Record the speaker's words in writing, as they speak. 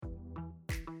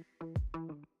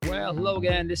Well, hello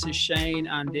again. This is Shane,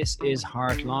 and this is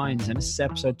Heart Lines, and this is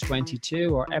episode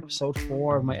 22 or episode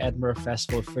 4 of my Edinburgh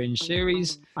Festival Fringe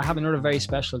series. I have another very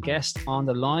special guest on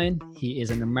the line. He is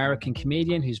an American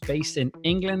comedian who's based in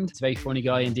England. He's a very funny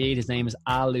guy indeed. His name is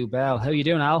Al Lubell. How are you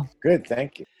doing, Al? Good,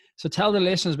 thank you. So tell the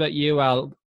listeners about you,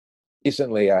 Al.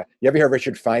 Recently, you ever hear of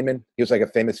Richard Feynman? He was like a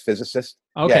famous physicist.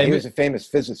 Okay. Yeah, he was a famous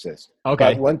physicist.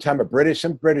 Okay. But one time,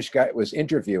 some British guy was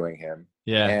interviewing him.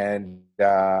 Yeah. And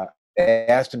they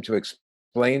asked him to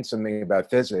explain something about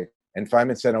physics. And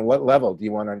Feynman said, "On what level do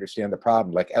you want to understand the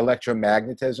problem? Like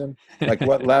electromagnetism? Like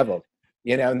what level?"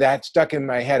 You know, and that stuck in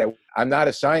my head. I'm not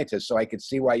a scientist, so I could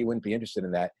see why you wouldn't be interested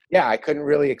in that. Yeah, I couldn't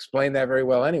really explain that very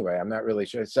well anyway. I'm not really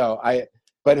sure.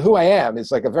 But who I am is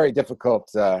like a very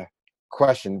difficult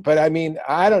question. But I mean,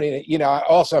 I don't even,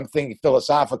 also I'm thinking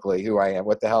philosophically who I am,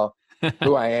 what the hell,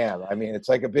 who I am. I mean, it's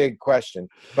like a big question.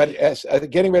 But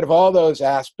getting rid of all those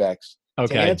aspects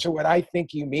to answer what I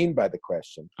think you mean by the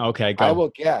question. Okay, go. I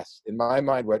will guess in my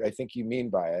mind what I think you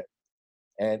mean by it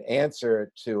and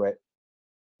answer to it.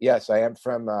 Yes, I am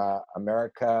from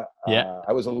America. Yeah.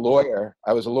 I was a lawyer.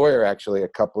 I was a lawyer actually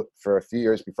for a few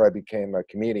years before I became a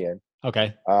comedian.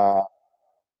 Okay.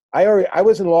 I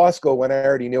was in law school when I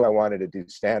already knew I wanted to do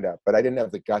stand-up, but I didn't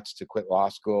have the guts to quit law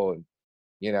school and,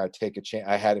 take a chance.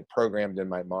 I had it programmed in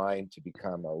my mind to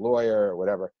become a lawyer or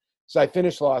whatever. So I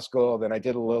finished law school, then I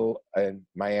did a little in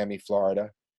Miami, Florida.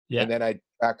 Yeah. And then I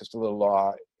practiced a little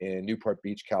law in Newport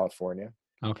Beach, California.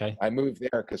 Okay. I moved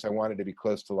there because I wanted to be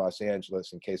close to Los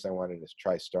Angeles in case I wanted to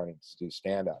try starting to do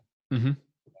stand-up. Mm-hmm.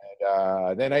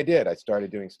 And then I did. I started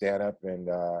doing stand-up and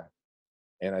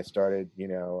I started,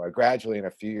 gradually in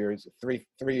a few years, three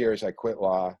years, I quit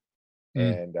law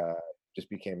and just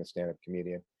became a stand-up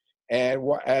comedian. And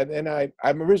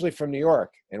I'm originally from New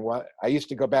York, and I used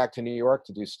to go back to New York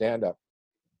to do stand-up.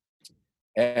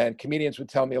 And comedians would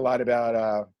tell me a lot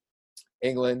about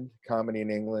England, comedy in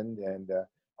England. And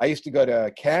I used to go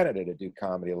to Canada to do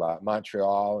comedy a lot,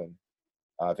 Montreal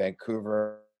and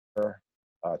Vancouver,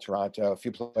 Toronto, a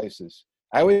few places.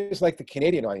 I always liked the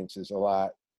Canadian audiences a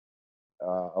lot,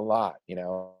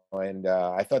 and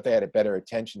I thought they had a better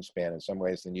attention span in some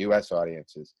ways than U.S.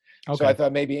 audiences. Okay. So I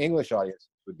thought maybe English audiences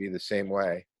would be the same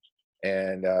way.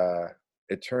 And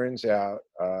it turns out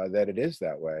that it is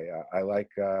that way. I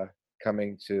like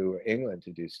coming to England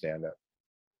to do stand-up.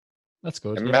 That's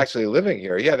good. I'm actually living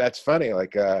here. Yeah, that's funny.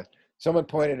 Like someone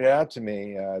pointed it out to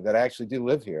me that I actually do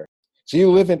live here. So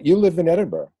you live in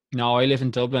Edinburgh? No, I live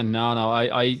in Dublin. No,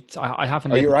 I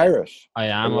haven't. Are you Irish? I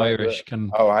am Irish.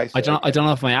 I see. I don't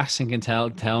know if my accent can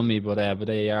tell me, but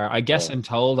they are. I guess I'm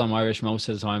told I'm Irish most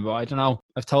of the time, but I don't know.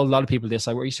 I've told a lot of people this.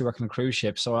 I used to work on a cruise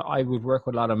ship, so I would work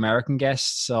with a lot of American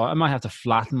guests. So I might have to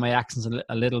flatten my accents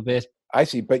a little bit. I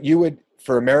see, but you would,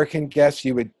 for American guests,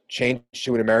 you would change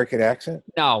to an American accent?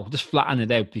 No, just flatten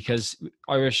it out because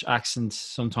Irish accents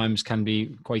sometimes can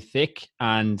be quite thick,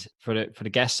 and for the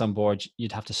guests on board,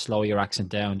 you'd have to slow your accent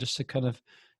down just to kind of,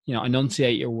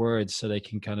 enunciate your words so they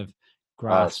can kind of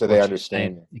grasp. So they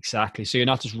understand. Exactly. So you're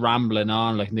not just rambling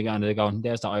on like they're going,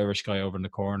 there's the Irish guy over in the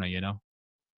corner,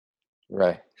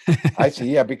 Right. I see.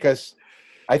 Yeah, because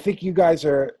I think you guys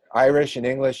are Irish and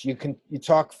English. You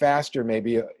talk faster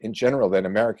maybe in general than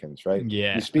Americans, right?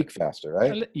 Yeah. You speak faster,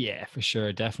 right? Yeah, for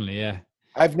sure. Definitely. Yeah.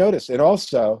 I've noticed. And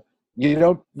also you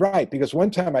don't, right. Because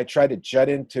one time I tried to jut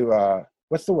into,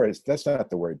 what's the word? That's not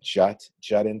the word, jut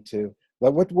into.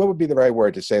 What would be the right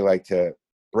word to say, like to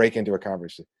break into a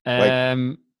conversation?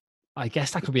 I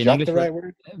guess that could be an English the right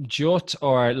word. Jut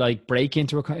or like break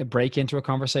into a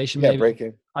conversation. Yeah, maybe. Break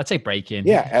in. I'd say break in.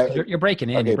 Yeah, you're breaking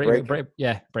in. Okay,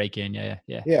 break in. Yeah.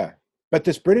 Yeah, but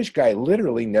this British guy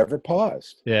literally never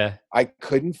paused. Yeah, I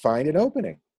couldn't find an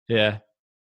opening. Yeah,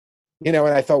 and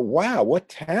I thought, wow, what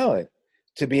talent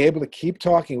to be able to keep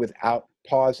talking without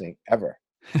pausing ever.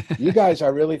 You guys, I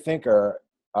really think are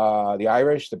the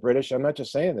Irish, the British. I'm not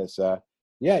just saying this.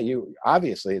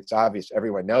 It's obvious.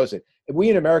 Everyone knows it. We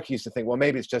in America used to think, well,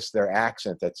 maybe it's just their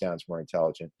accent that sounds more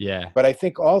intelligent. Yeah. But I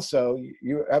think also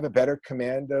you have a better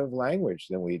command of language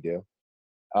than we do.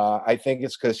 I think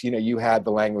it's because, you had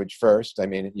the language first. I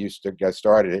mean, you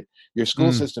started it. Your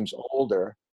school system's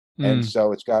older. And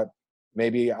so it's got,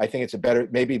 maybe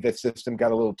the system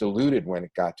got a little diluted when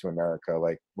it got to America,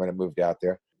 like when it moved out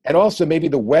there. And also maybe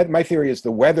my theory is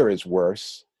the weather is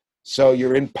worse. So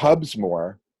you're in pubs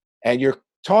more and you're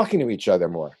talking to each other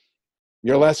more.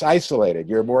 You're less isolated.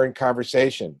 You're more in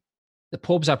conversation. The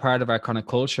pubs are part of our kind of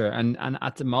culture. And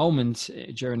at the moment,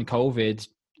 during COVID,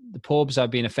 the pubs are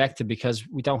being affected because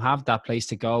we don't have that place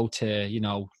to go to,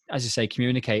 as you say,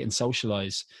 communicate and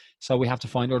socialize. So we have to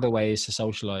find other ways to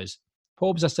socialize.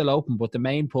 Pubs are still open, but the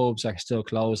main pubs are still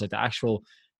closed. Like the actual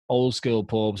old school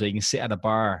pubs where you can sit at a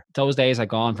bar. Those days are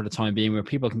gone for the time being, where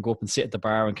people can go up and sit at the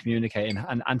bar and communicate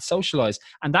and socialize.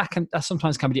 And that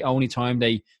sometimes can be the only time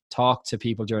they talk to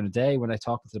people during the day, when they're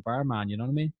talking to the barman. You know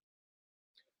what I mean?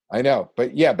 I know,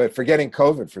 but forgetting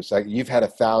COVID for a second, you've had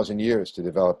 1,000 years to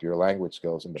develop your language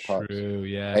skills in the pubs. True,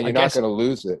 yeah. And you're not going to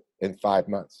lose it in 5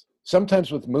 months.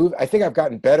 Sometimes with I think I've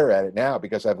gotten better at it now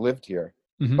because I've lived here.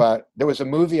 Mm-hmm. But there was a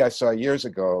movie I saw years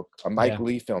ago, a Mike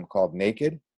Leigh film called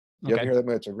Naked. You ever hear that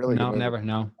movie? It's a really good movie. No, never,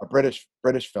 no. A British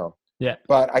film. Yeah.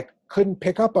 But I couldn't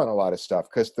pick up on a lot of stuff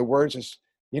because the words is,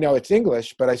 it's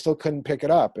English, but I still couldn't pick it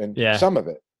up, and some of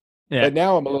it. Yeah. But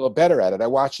now I'm a little better at it. I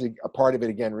watched a part of it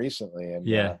again recently,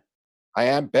 and I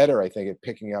am better, I think, at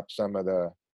picking up some of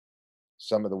the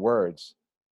words,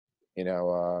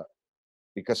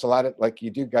 because a lot of, like,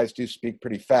 you guys do speak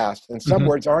pretty fast, and some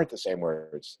words aren't the same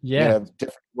words. Yeah.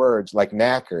 Different words, like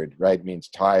knackered, right, means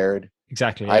tired.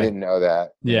 Exactly. I didn't know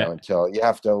that, until you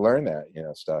have to learn that,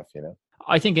 stuff,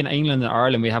 I think in England and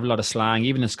Ireland, we have a lot of slang,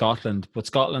 even in Scotland, but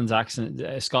Scotland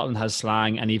has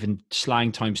slang, and even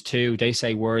slang times 2. They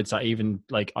say words that even,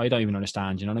 like, I don't even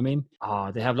understand. You know what I mean?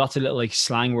 They have lots of little, like,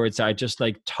 slang words that are just,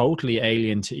 like, totally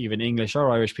alien to even English or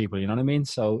Irish people. You know what I mean?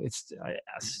 So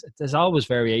there's always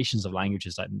variations of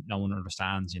languages that no one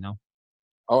understands,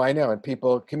 Oh, I know.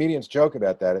 And comedians joke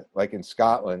about that. Like in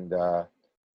Scotland,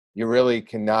 you really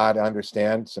cannot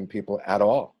understand some people at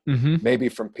all. Mm-hmm. Maybe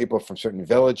from people from certain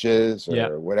villages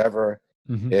or whatever.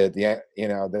 Mm-hmm.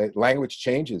 The language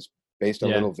changes based on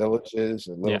little villages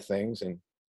and little things. And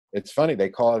it's funny, they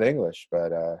call it English. But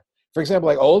for example,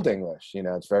 like Old English,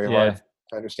 it's very hard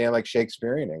to understand, like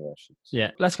Shakespearean English.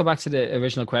 Yeah. Let's go back to the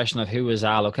original question of who is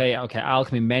Al. Okay. Al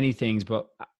can be many things, but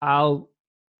Al,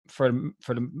 for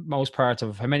the most part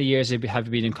of, how many years have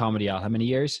you been in comedy, Al? How many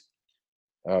years?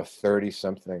 30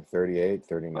 something, 38,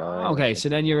 39. Okay, so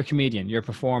then you're a comedian, you're a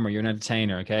performer, you're an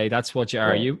entertainer. Okay, that's what you are.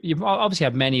 Right. You obviously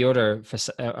have many other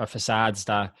facades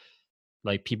that,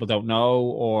 like, people don't know,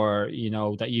 or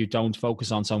that you don't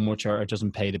focus on so much, or it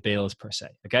doesn't pay the bills per se.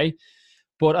 Okay,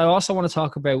 but I also want to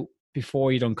talk about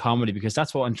before you done comedy, because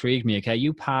that's what intrigued me. Okay,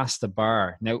 you passed the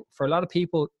bar. Now, for a lot of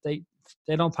people, they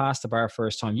don't pass the bar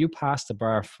first time. You passed the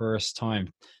bar first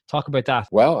time. Talk about that.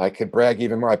 Well, I could brag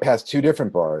even more. I passed 2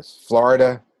 different bars,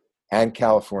 Florida and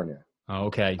California.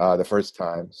 Okay. The first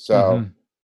time. So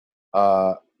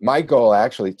my goal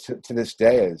actually to this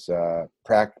day is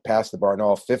pass the bar in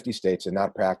all 50 states and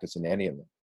not practice in any of them.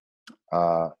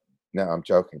 No, I'm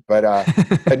joking. But I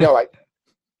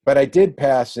did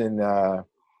pass in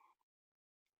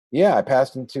I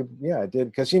passed into, I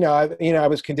did. Because, I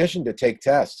was conditioned to take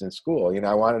tests in school.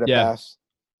 I wanted to pass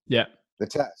the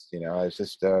test. I was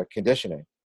just conditioning.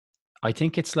 I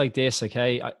think it's like this,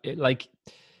 okay?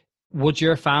 Would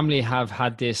your family have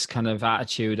had this kind of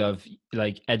attitude of,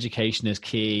 like, education is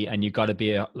key and you got to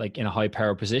be in a high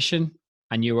power position,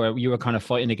 and you were kind of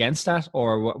fighting against that?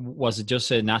 Or was it just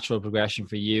a natural progression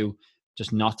for you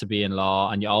just not to be in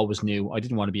law, and you always knew, I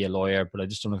didn't want to be a lawyer, but I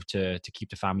just don't have to keep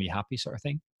the family happy, sort of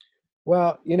thing?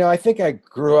 Well, I think I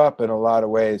grew up in a lot of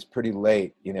ways pretty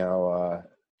late,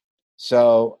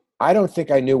 so I don't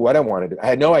think I knew what I wanted to. I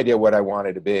had no idea what I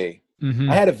wanted to be.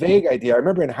 Mm-hmm. I had a vague idea. I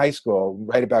remember in high school,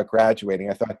 right about graduating,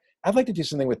 I thought, I'd like to do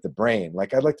something with the brain.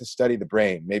 Like, I'd like to study the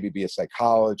brain, maybe be a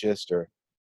psychologist or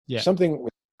something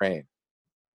with the brain.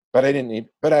 But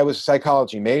I was a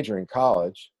psychology major in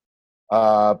college.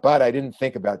 But I didn't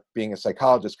think about being a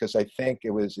psychologist because I think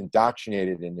it was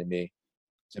indoctrinated into me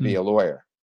to be a lawyer.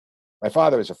 My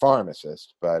father was a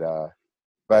pharmacist, but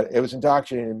it was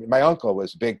indoctrinated. My uncle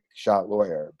was a big shot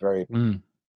lawyer, very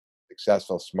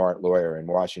successful, smart lawyer in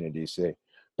Washington, D.C.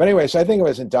 But anyway, so I think it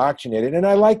was indoctrinated. And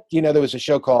I liked, there was a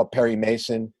show called Perry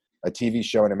Mason, a TV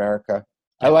show in America.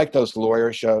 I like those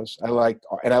lawyer shows. I like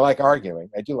arguing.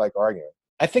 I do like arguing.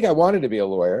 I think I wanted to be a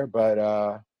lawyer, but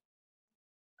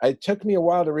it took me a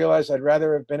while to realize I'd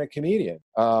rather have been a comedian.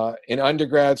 In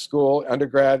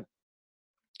undergrad,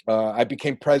 I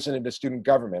became president of student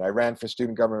government. I ran for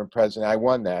student government president. I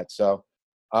won that. So,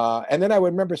 and then I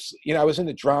would remember, I was in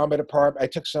the drama department. I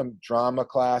took some drama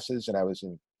classes, and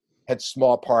had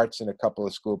small parts in a couple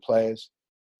of school plays.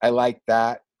 I liked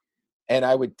that. And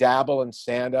I would dabble in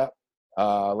stand-up.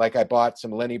 Like, I bought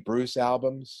some Lenny Bruce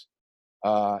albums.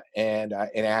 And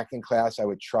in acting class, I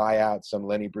would try out some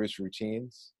Lenny Bruce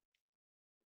routines.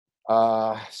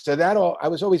 So I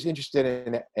was always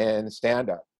interested in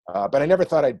stand-up. But I never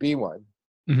thought I'd be one.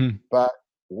 Mm-hmm. But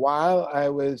while I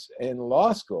was in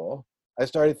law school, I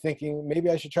started thinking maybe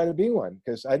I should try to be one,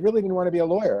 because I really didn't want to be a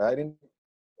lawyer. I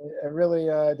really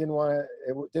didn't want to.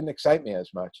 It didn't excite me as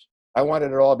much. I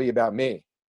wanted it all to be about me.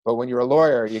 But when you're a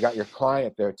lawyer, you got your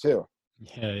client there too.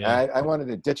 Yeah, yeah. I wanted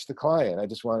to ditch the client. I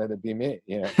just wanted to be me,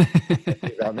 be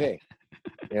about me,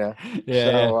 Yeah,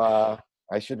 yeah, So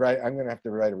I'm going to have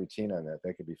to write a routine on that.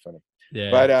 That could be funny.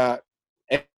 yeah, But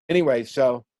anyway,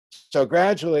 so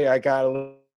gradually I got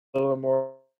a little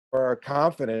more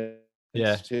confidence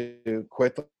yeah. to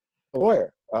quit the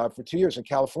lawyer for 2 years in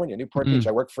California, Newport Beach.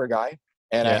 I worked for a guy,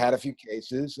 and I Yeah. had a few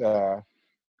cases, couple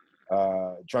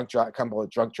of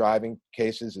drunk driving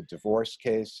cases, a divorce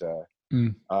case.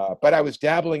 But I was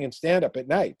dabbling in stand-up at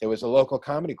night. There was a local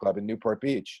comedy club in Newport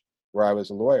Beach where I was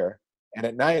a lawyer, and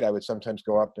at night I would sometimes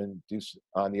go up and do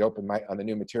on the open mic on the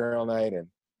new material night,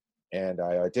 and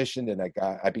I auditioned, and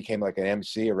I became like an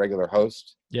MC, a regular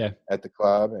host at the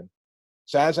club. And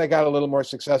so as I got a little more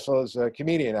successful as a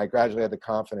comedian, I gradually had the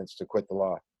confidence to quit the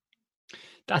law.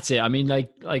 That's it. I mean, like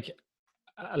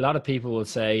a lot of people will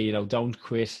say, don't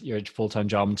quit your full-time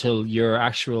job until your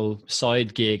actual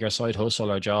side gig or side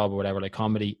hustle or job or whatever, like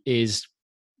comedy, is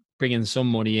bringing some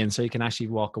money in so you can actually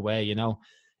walk away.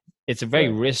 It's a very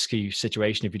risky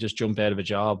situation if you just jump out of a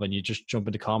job and you just jump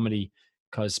into comedy,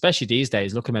 because especially these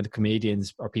days, looking at the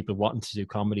comedians or people wanting to do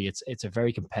comedy, it's a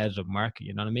very competitive market.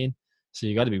 You know what I mean? So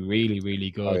you got to be really,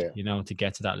 really good, to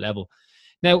get to that level.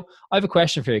 Now, I have a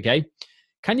question for you, okay?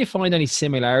 Can you find any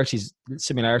similarities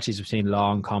between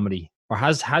law and comedy, or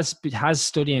has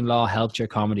studying law helped your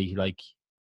comedy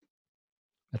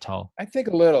at all? I think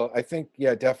a little. I think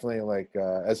definitely. Like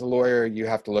as a lawyer, you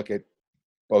have to look at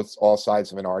all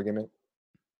sides of an argument.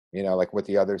 Like what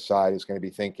the other side is going to be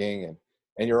thinking,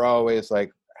 and you're always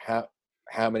like,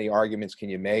 how many arguments can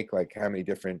you make? Like how many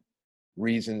different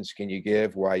reasons can you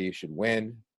give why you should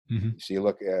win? So you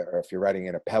look at, or if you're writing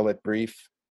an appellate brief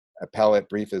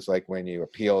is like when you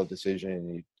appeal a decision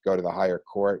and you go to the higher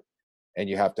court, and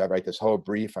you have to write this whole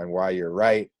brief on why you're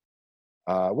right.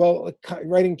 Well,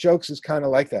 writing jokes is kind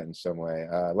of like that in some way,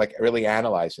 like really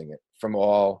analyzing it from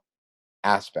all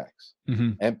aspects.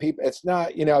 And people, it's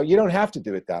not, you don't have to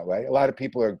do it that way. A lot of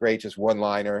people are great just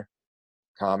one-liner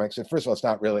comics. And first of all, it's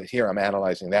not really, here I'm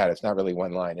analyzing that. It's not really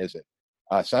one line, is it?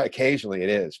 So occasionally it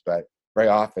is, but very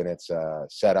often it's a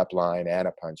setup line and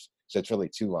a punch. So it's really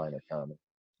two-liner comedy.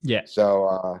 Yeah.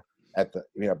 So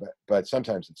but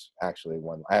sometimes it's actually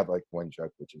one. I have like one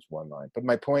joke which is one line. But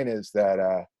my point is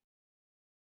that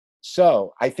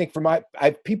so I think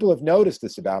people have noticed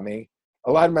this about me.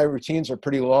 A lot of my routines are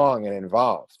pretty long and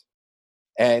involved,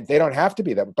 and they don't have to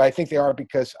be that, but I think they are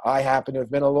because I happen to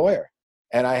have been a lawyer,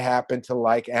 and I happen to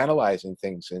like analyzing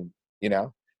things, and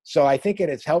so I think it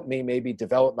has helped me maybe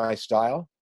develop my style,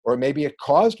 or maybe it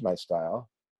caused my style,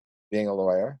 being a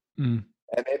lawyer. And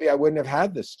maybe I wouldn't have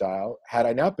had this style had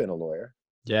I not been a lawyer.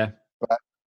 Yeah. But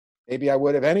maybe I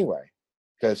would have anyway,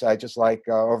 because I just like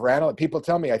overanalyze. People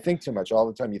tell me I think too much all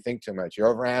the time. You think too much.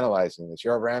 You're overanalyzing this.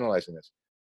 You're overanalyzing this.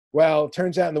 Well, it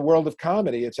turns out in the world of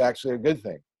comedy, it's actually a good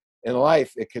thing. In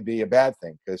life, it could be a bad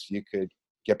thing because you could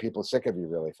get people sick of you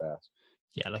really fast.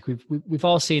 Yeah, like we've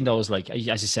all seen those, like as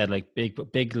you said, like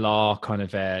big law kind of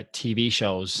TV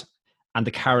shows, and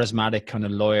the charismatic kind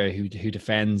of lawyer who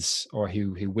defends or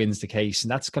who wins the case,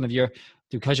 and that's kind of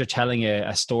because you're telling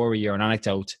a story or an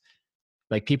anecdote.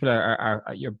 Like people are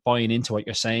you're buying into what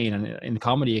you're saying, and in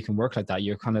comedy it can work like that.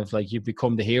 You're kind of like you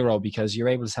become the hero because you're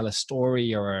able to tell a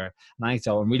story or an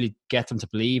anecdote and really get them to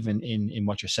believe in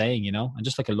what you're saying, And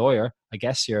just like a lawyer, I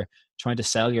guess you're trying to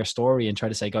sell your story and try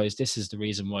to say, guys, this is the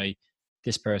reason why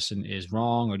this person is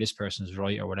wrong or this person is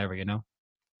right or whatever,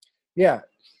 Yeah,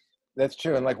 that's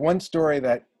true. And like one story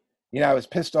that, I was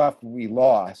pissed off we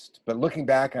lost, but looking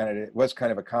back on it, it was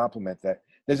kind of a compliment that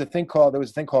there was a thing called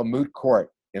moot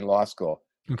court in law school.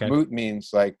 Okay. Moot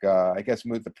means like, I guess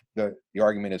moot, the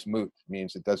argument is moot,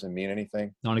 means it doesn't mean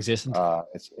anything. Non-existent.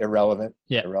 It's irrelevant.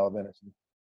 Yeah. Irrelevant.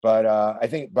 But I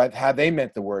think, but how they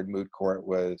meant the word moot court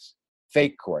was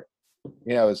fake court.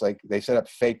 It's like they set up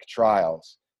fake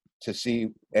trials to see,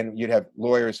 and you'd have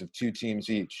lawyers of two teams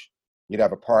each. You'd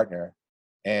have a partner,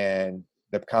 and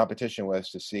the competition was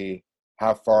to see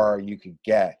how far you could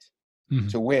get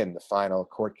to win the final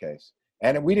court case.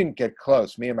 And we didn't get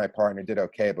close. Me and my partner did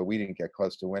okay, but we didn't get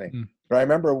close to winning. But I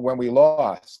remember when we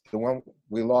lost,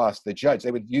 the judge,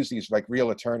 they would use these like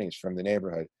real attorneys from the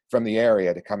neighborhood, from the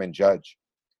area, to come and judge.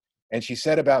 And she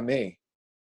said about me,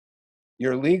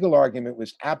 your legal argument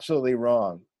was absolutely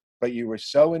wrong, but you were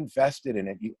so invested in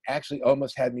it, you actually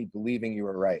almost had me believing you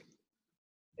were right.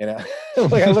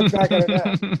 Like I look back at it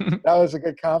now, that was a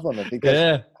good compliment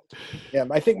because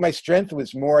I think my strength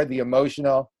was more the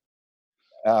emotional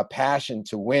passion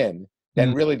to win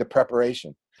than really the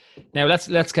preparation. Now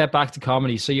let's get back to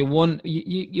comedy. So you won.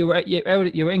 You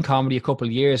were in comedy a couple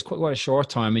of years, quite a short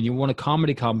time, and you won a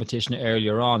comedy competition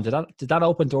earlier on. Did that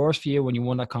open doors for you when you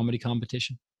won that comedy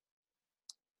competition?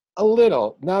 A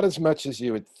little, not as much as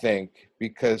you would think,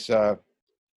 because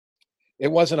it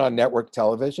wasn't on network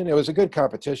television. It was a good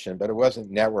competition, but it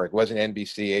wasn't network. It wasn't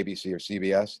NBC, ABC, or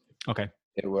CBS. Okay.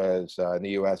 It was in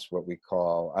the U.S. what we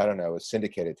call, I don't know, it was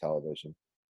syndicated television.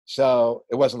 So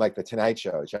it wasn't like the Tonight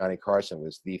Show. Johnny Carson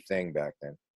was the thing back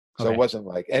then. So Okay. it wasn't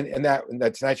like, and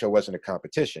that Tonight Show wasn't a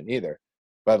competition either.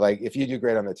 But like, if you do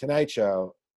great on the Tonight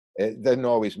Show, it doesn't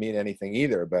always mean anything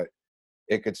either. But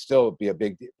it could still be a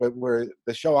big deal. But where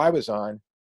the show I was on,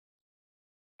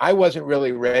 I wasn't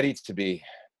really ready to be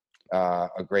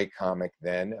a great comic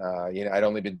then. I'd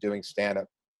only been doing stand-up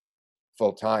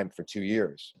full time for 2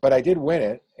 years, but I did win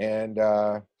it, and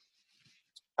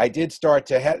I did start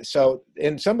to so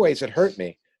in some ways it hurt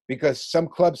me, because some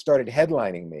clubs started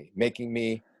headlining me, making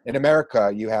me, in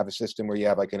America you have a system where you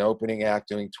have like an opening act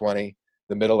doing 20,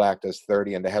 the middle act does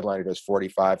 30, and the headliner does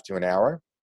 45 to an hour.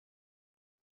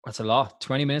 That's a lot.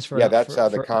 20 minutes for that's how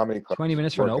the comedy club 20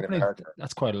 minutes for an opening.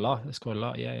 That's quite a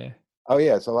lot. Yeah. Oh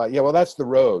yeah, it's a lot. Yeah, well, that's the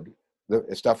road,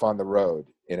 the stuff on the road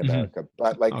in America.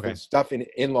 But like the stuff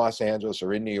in Los Angeles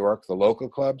or in New York, the local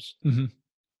clubs,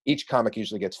 each comic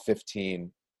usually gets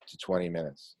 15 to 20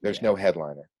 minutes. There's no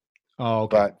headliner. Oh,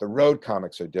 okay. But the road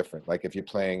comics are different. Like if you're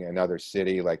playing another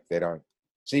city, like they don't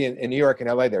see in New York and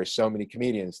LA, there's so many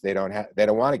comedians, they don't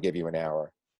want to give you an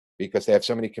hour, because they have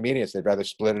so many comedians. They'd rather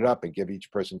split it up and give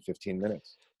each person 15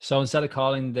 minutes. So instead of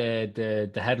calling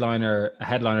the headliner a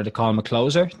headliner, they call him a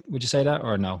closer. Would you say that,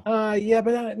 or no? Yeah,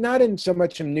 but not in so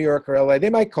much in New York or LA.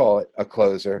 They might call it a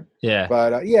closer. Yeah.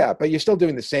 But but you're still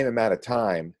doing the same amount of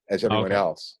time as everyone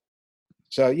else.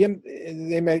 So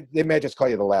they may just call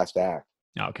you the last act.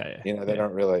 Okay. They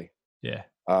don't really. Yeah.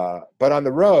 But on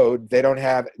the road, they don't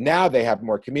have, now they have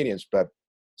more comedians, but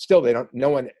still no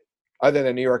one other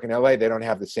than New York and LA, they don't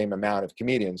have the same amount of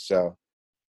comedians. So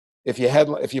if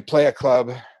you play a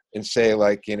club in, say,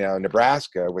 like,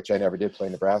 Nebraska, which I never did play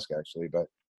Nebraska actually, but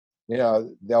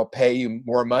they'll pay you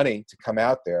more money to come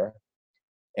out there,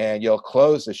 and you'll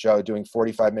close the show doing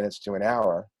 45 minutes to an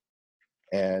hour,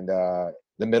 and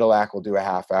the middle act will do a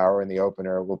half hour, and the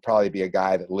opener will probably be a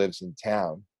guy that lives in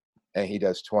town, and he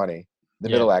does 20. The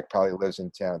middle act probably lives in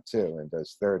town too and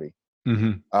does 30.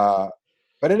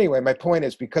 But anyway, my point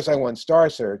is, because I won Star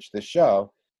Search, the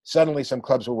show, suddenly some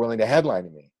clubs were willing to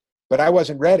headline me. But I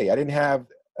wasn't ready. I didn't have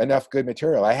enough good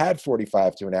material. I had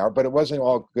 45 to an hour, but it wasn't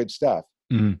all good stuff.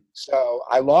 So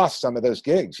I lost some of those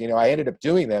gigs. I ended up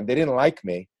doing them. They didn't like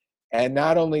me. And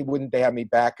not only wouldn't they have me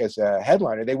back as a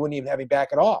headliner, they wouldn't even have me back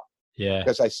at all. Yeah.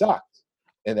 Because I sucked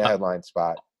in the headline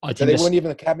spot. So they wouldn't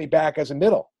even have me back as a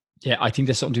middle. Yeah, I think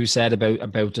there's something to be said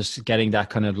about just getting that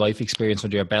kind of life experience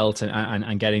under your belt,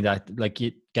 and getting that, like,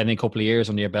 getting a couple of years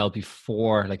under your belt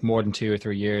before, like more than 2 or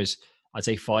 3 years. I'd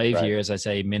say 5 years, I'd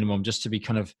say minimum, just to be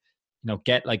kind of,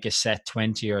 get like a set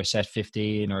 20 or a set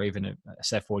 15 or even a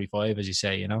set 45, as you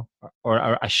say,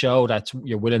 or a show that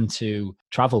you're willing to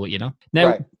travel with, Now,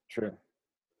 right. True.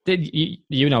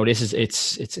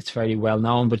 It's fairly well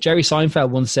known, but Jerry Seinfeld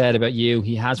once said about you,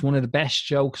 he has one of the best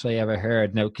jokes I ever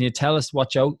heard. Now, can you tell us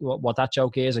what that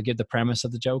joke is, or give the premise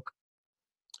of the joke?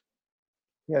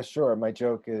 Yeah, sure. My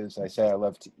joke is, I say I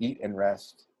love to eat and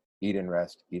rest, eat and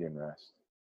rest, eat and rest.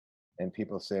 And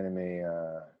people say to me,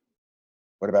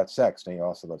 what about sex? Don't you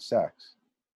also love sex?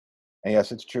 And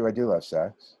yes, it's true, I do love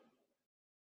sex.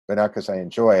 But not because I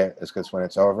enjoy it, it's because when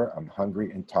it's over, I'm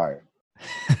hungry and tired.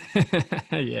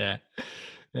 Yeah,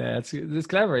 it's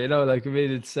clever,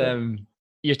 it's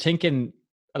you're thinking,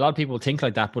 a lot of people think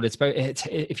like that, but it's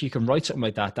if you can write something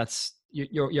like that, that's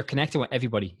you're connecting with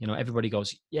everybody. Everybody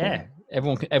goes,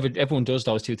 everyone does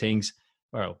those two things,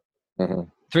 well,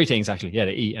 3 things actually,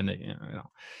 they eat and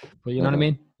but you know what I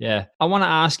mean. Yeah, I want to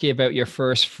ask you about your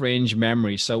first Fringe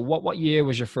memory. So what year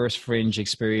was your first Fringe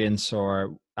experience,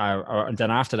 or then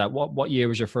after that, what year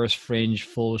was your first Fringe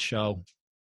full show?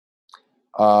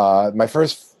 My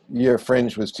first year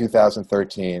Fringe was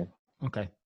 2013. Okay.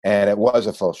 And it was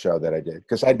a full show that I did,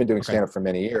 because I'd been doing stand-up for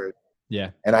many years. Yeah.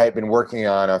 And I had been working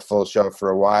on a full show for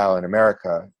a while in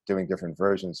America, doing different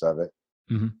versions of it.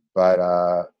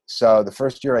 But so the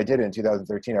first year I did it in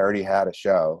 2013, I already had a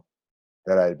show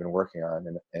that I had been working on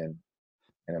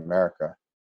in America.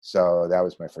 So that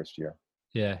was my first year.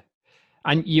 Yeah.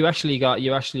 And you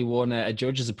actually won a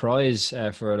judge's prize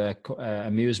for a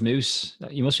Muse Moose.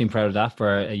 You must have been proud of that,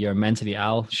 for your Mentally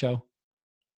Al show.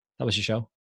 That was your show.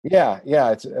 Yeah.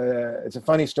 It's a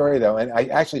funny story though, and I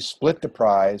actually split the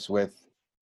prize with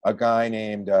a guy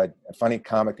named a funny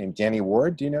comic named Danny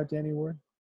Ward. Do you know Danny Ward?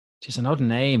 Just another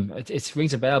name. It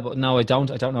rings a bell, but no, I don't.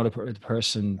 I don't know the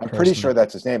person I'm pretty personally. sure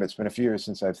that's his name. It's been a few years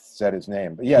since I've said his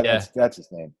name, but yeah, Yeah. that's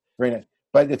his name. Very nice.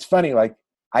 But it's funny. Like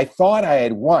I thought I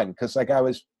had won because like I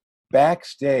was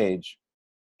backstage,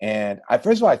 and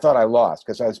first of all I thought I lost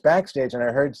because I was backstage and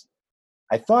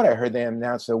I thought I heard them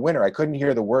announce the winner. I couldn't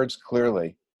hear the words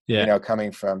clearly, Yeah.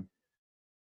 coming from,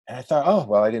 and I thought, oh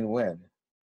well, I didn't win.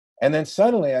 And then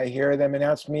suddenly I hear them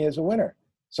announce me as a winner.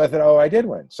 So I thought, oh, I did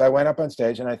win. So I went up on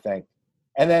stage and I thanked.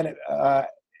 And then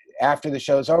after the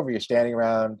show's over, you're standing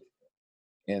around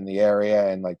in the area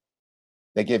and like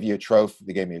they give you a trophy.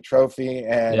 They gave me a trophy,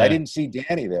 and I Yeah. didn't see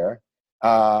Danny there,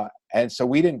 and so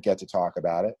we didn't get to talk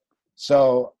about it.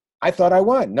 So I thought I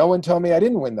won. No one told me I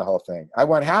didn't win the whole thing. I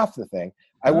won half the thing.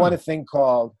 I won a thing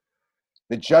called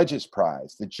the Judges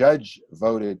Prize. The judges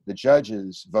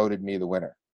voted me the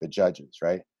winner. The judges,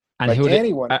 right? And But who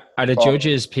Danny won. are the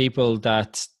judges? People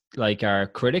that like are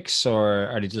critics, or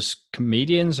are they just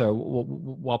comedians, or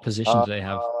what position do they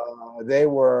have? They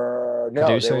were no,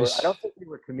 they were. I Producers. don't think they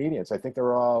were comedians. I think they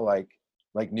were all like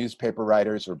newspaper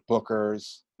writers or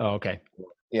bookers. Oh, okay.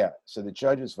 Yeah. So the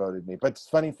judges voted me. But the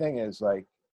funny thing is, like,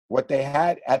 what they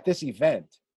had at this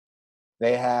event,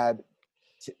 they had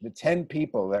the 10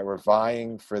 people that were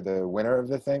vying for the winner of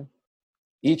the thing.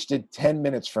 Each did 10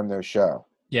 minutes from their show.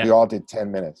 Yeah. We all did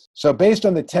 10 minutes. So based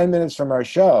on the 10 minutes from our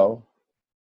show,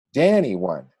 Danny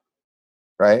won,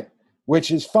 right?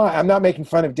 Which is fine. I'm not making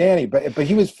fun of Danny, but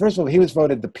he was, first of all, he was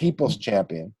voted the people's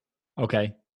champion.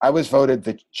 Okay. I was voted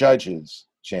the judges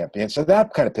champion. So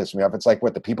that kind of pissed me off. It's like,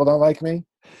 what, the people don't like me?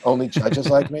 Only judges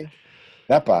like me?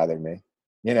 That bothered me.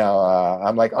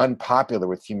 I'm like unpopular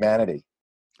with humanity.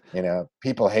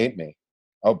 People hate me.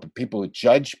 Oh, but people who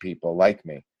judge people like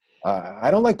me. I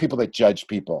don't like people that judge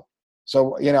people.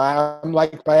 So, I'm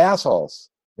liked by assholes.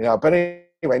 But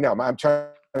anyway, no,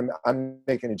 I'm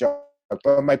making a joke.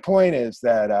 But my point is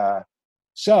that,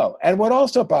 and what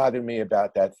also bothered me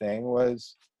about that thing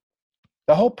was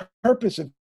the whole purpose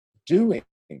of doing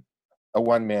a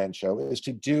one-man show is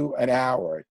to do an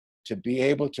hour, to be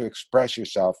able to express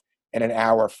yourself in an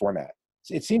hour format.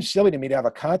 It seems silly to me to have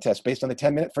a contest based on the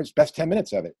 10-minute first best 10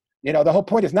 minutes of it. The whole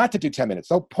point is not to do 10 minute.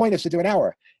 The whole point is to do an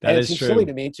hour. That and is it seems true. silly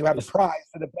to me to have a prize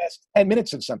for the best 10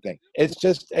 minutes of something. It's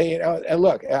just, and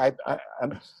look, I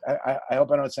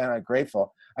hope I don't sound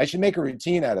ungrateful. I should make a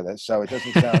routine out of this so it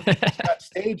doesn't sound, on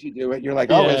stage you do it, you're like,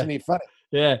 oh, Yeah. isn't he funny?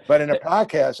 Yeah. But in a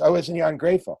podcast, oh, isn't he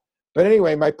ungrateful? But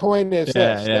anyway, my point is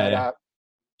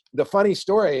the funny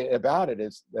story about it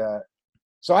is that,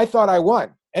 so I thought I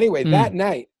won. Anyway, that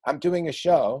night, I'm doing a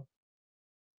show.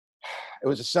 It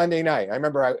was a Sunday night. I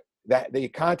remember that the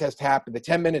contest happened, the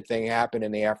 10-minute thing happened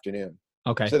in the afternoon.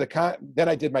 Okay. So then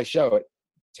I did my show at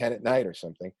 10 at night or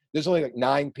something. There's only like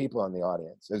 9 people in the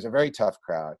audience. It was a very tough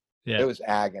crowd. Yeah. It was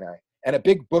agony. And a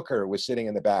big booker was sitting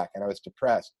in the back, and I was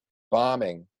depressed,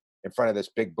 bombing in front of this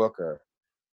big booker.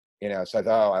 So I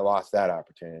thought, oh, I lost that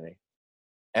opportunity.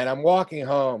 And I'm walking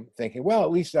home thinking, well,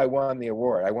 at least I won the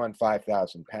award. I won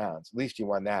 5,000 pounds. At least you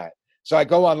won that. So I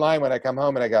go online when I come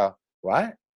home and I go,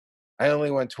 what? I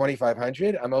only won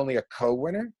 2,500. I'm only a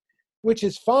co-winner, which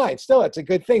is fine. Still, that's a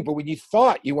good thing. But when you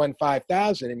thought you won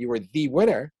 5,000 and you were the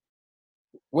winner,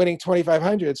 winning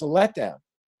 2,500, it's a letdown.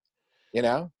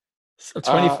 So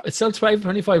it's still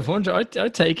 2,500. I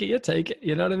take it. You take it.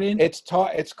 You know what I mean?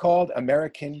 It's called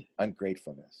American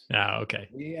ungratefulness. Oh, okay.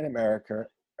 We in America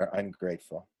are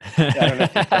ungrateful. I don't know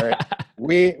if you've heard.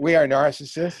 We are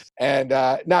narcissists, and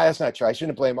no, that's not true. I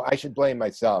should blame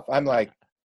myself.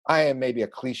 I am maybe a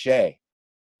cliche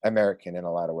American in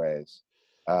a lot of ways.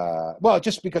 Well,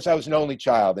 just because I was an only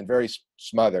child and very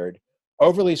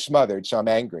overly smothered, so I'm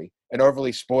angry, and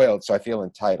overly spoiled, so I feel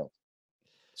entitled.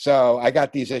 So I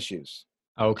got these issues.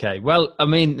 Okay. Well, I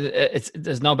mean,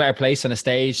 there's no better place on a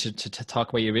stage to talk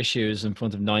about your issues in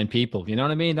front of 9 people. You know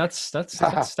what I mean? That's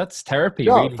therapy.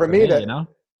 No, really, for me,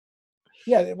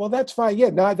 Yeah. Well, that's fine. Yeah,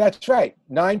 no, that's right.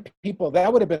 9 people.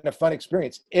 That would have been a fun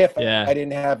experience if I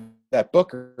didn't have that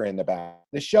booker in the back.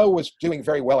 The show was doing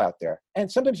very well out there.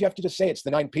 And sometimes you have to just say it's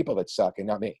the 9 people that suck and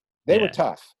not me. They were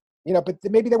tough, but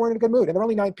maybe they weren't in a good mood. And there were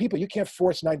only 9 people. You can't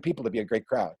force 9 people to be a great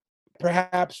crowd.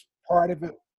 Perhaps part of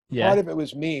it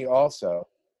was me also,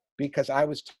 because I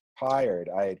was tired.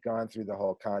 I had gone through the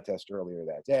whole contest earlier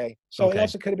that day. So it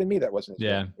also could have been me that wasn't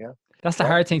as good. Yeah. That's the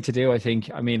hard thing to do, I think.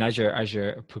 I mean, as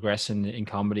you're progressing in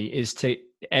comedy, is to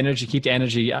keep the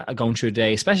energy going through a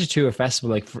day, especially to a festival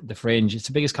like the Fringe. It's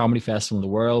the biggest comedy festival in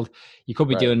the world. You could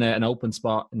be doing an open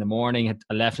spot in the morning at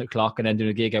 11 o'clock and then doing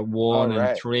a gig at 1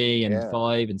 and 3 and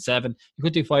 5 and 7. You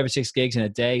could do 5 or 6 gigs in a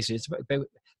day. So it's about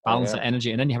balance that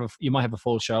energy. And then you might have a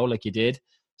full show like you did.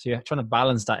 So you're trying to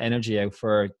balance that energy out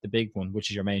for the big one,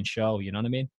 which is your main show. You know what I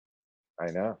mean?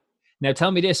 I know. Now tell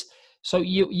me this. So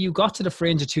you got to the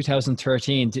Fringe of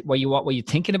 2013. Were you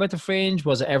thinking about the Fringe?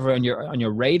 Was it ever on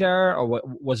your radar, or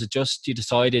was it just you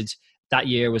decided that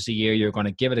year was the year you were going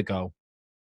to give it a go?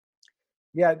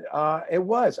 Yeah, it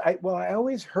was. I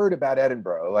always heard about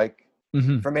Edinburgh. Like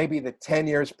for maybe the 10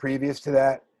 years previous to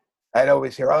that, I'd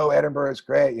always hear, "Oh, Edinburgh is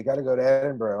great. You got to go to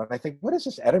Edinburgh." And I think, what is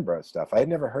this Edinburgh stuff? I had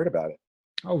never heard about it.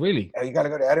 Oh, really? You got to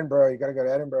go to Edinburgh. You got to go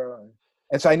to Edinburgh.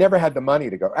 And so I never had the money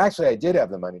to go. Actually, I did have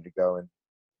the money to go in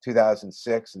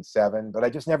 2006 and 7, but I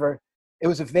just never. It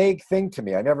was a vague thing to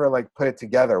me. I never like put it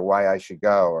together why I should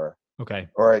go,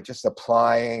 or just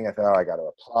applying. I thought, oh, I got to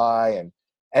apply,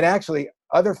 and actually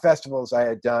other festivals I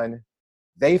had done,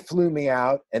 they flew me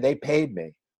out and they paid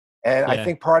me. And I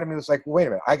think part of me was like, wait a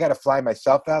minute, I got to fly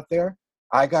myself out there.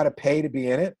 I got to pay to be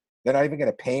in it. They're not even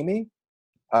going to pay me.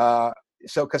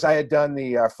 So, because I had done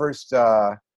the first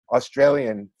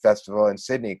Australian festival in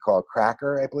Sydney called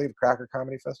Cracker, I believe, Cracker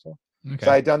Comedy Festival. Okay.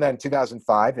 So I had done that in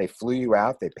 2005. They flew you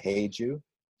out. They paid you.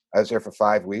 I was there for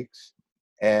 5 weeks.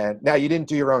 And now you didn't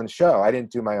do your own show. I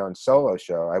didn't do my own solo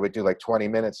show. I would do like 20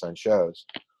 minutes on shows.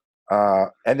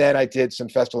 And then I did some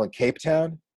festival in Cape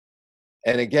Town.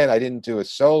 And again, I didn't do a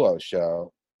solo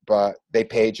show, but they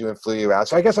paid you and flew you out.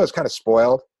 So I guess I was kind of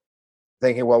spoiled,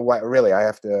 thinking, well, what, really, I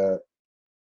have to,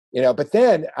 but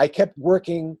then I kept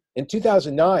working. In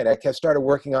 2009, I started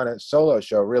working on a solo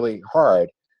show really hard.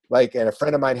 And a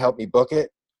friend of mine helped me book it,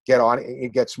 get on it, you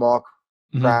get small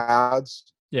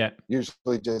crowds. Yeah.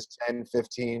 Usually just 10,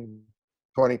 15,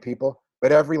 20 people.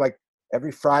 But every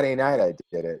Friday night I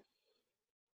did it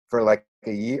for like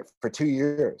a year, for 2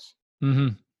 years.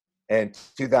 And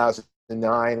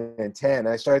 2009 and 10, and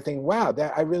I started thinking, wow,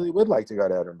 that I really would like to go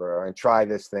to Edinburgh and try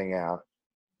this thing out.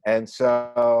 And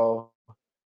so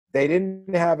they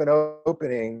didn't have an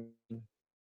opening. Do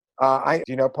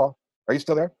you know Paul? Are you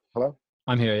still there? Hello?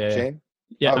 I'm here, yeah. Shane?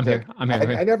 Yeah, okay. I'm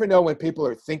here. I never know when people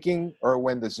are thinking or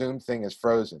when the Zoom thing is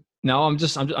frozen. No, I'm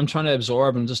trying to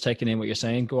absorb. I'm just taking in what you're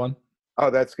saying. Go on. Oh,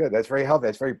 that's good. That's very healthy.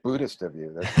 That's very Buddhist of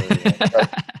you. That's very,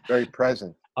 very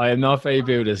present. I am not very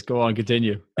Buddhist. Go on,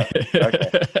 continue. Okay.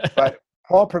 But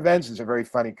Paul Provenza is a very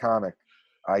funny comic.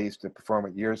 I used to perform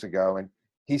it years ago, and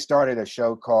he started a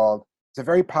show called, it's a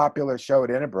very popular show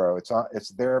at Edinburgh. It's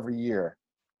there every year.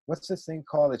 What's this thing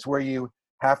called? It's where you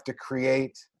have to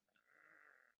create,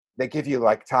 they give you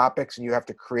like topics and you have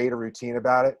to create a routine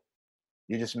about it.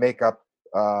 You just make up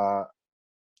on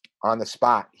the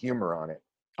spot humor on it.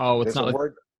 Oh,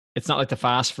 it's not like the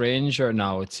Fast Fringe, or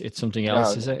no, it's something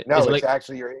else, is it? No, it's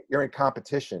actually you're in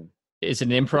competition. Is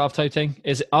it an improv type thing?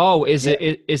 Is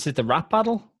it the rap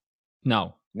battle?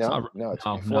 No.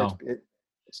 It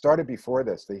started before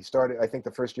this. I think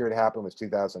the first year it happened was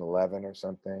 2011 or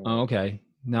something. Oh, okay.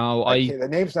 No, the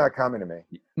name's not coming to me.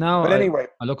 No, but anyway,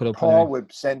 I look it up. Paul would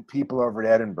send people over to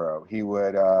Edinburgh. He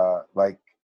would Eddie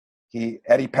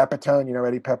Pepitone. You know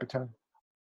Eddie Pepitone?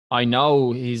 I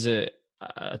know he's a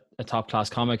top class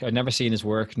comic. I've never seen his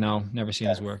work. No, never seen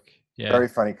his work. Yeah, very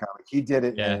funny comic. He did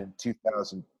it in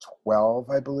 2012,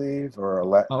 I believe, or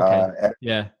 11. Okay.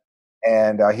 Yeah.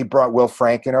 And he brought Will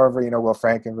Franken over. You know Will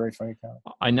Franken, very funny comic.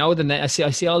 I know the name. I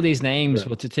see all these names,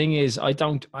 but the thing is, I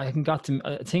haven't got them.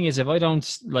 The thing is, if I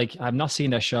don't I've not seen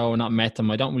their show and not met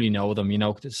them, I don't really know them.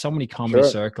 There's so many comedy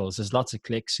circles. There's lots of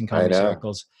cliques in comedy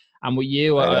circles. And with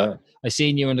you, I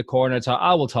seen you in the corner. I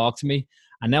thought, will talk to me.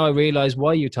 And now I realize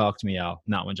why you talk to me, Al.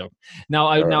 Not one joke.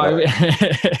 Because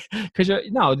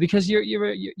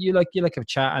you like a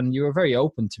chat, and you were very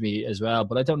open to me as well.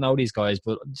 But I don't know these guys.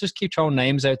 But just keep throwing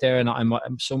names out there, and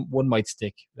one might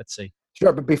stick. Let's see.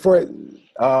 Sure, but before,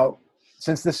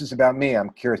 since this is about me, I'm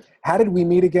curious. How did we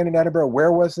meet again in Edinburgh?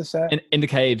 Where was this at? In the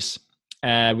Caves.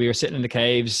 We were sitting in the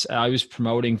Caves. I was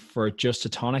promoting for Just a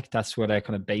Tonic. That's where their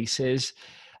kind of base is.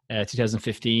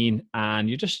 2015,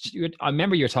 and I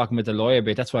remember you were talking with the lawyer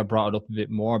bit. That's why I brought it up a bit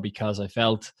more, because I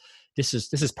felt this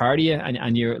is part of you,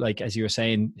 and you're like, as you were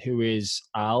saying, who is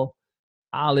Al?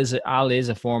 Al is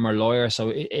a former lawyer,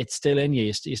 so it's still in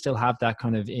you. You still have that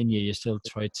kind of in you. You still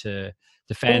try to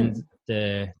defend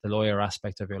the lawyer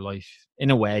aspect of your life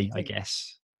in a way, I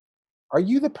guess. Are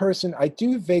you the person? I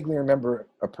do vaguely remember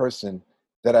a person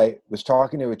that I was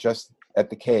talking to just at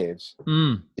the Caves.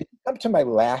 Did you come to my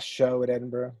last show at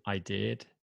Edinburgh? I did.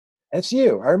 It's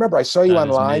you. I remember I saw you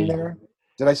online there.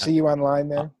 Did I see you online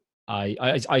there?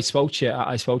 I spoke to you.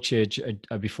 I spoke to you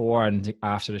before and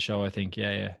after the show, I think.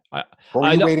 Yeah.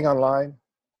 Were you waiting online?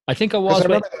 I think I was.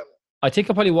 I think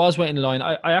I probably was waiting in line.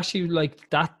 I actually, like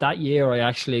that year, I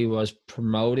actually was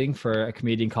promoting for a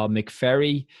comedian called Mick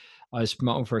Ferry. I was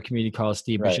promoting for a comedian called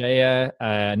Steve Right. Bajaya,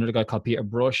 another guy called Peter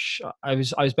Brush. I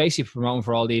was basically promoting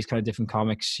for all these kind of different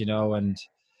comics, you know, and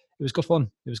it was good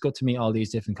fun. It was good to meet all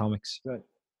these different comics. Right.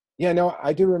 Yeah, no,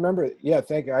 I do remember. Yeah,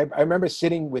 thank you. I remember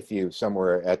sitting with you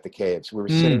somewhere at the caves. We were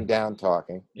sitting down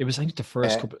talking. It was, I think, the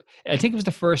first couple. I think it was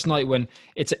the first night when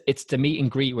it's the meet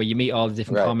and greet where you meet all the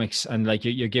different comics, and like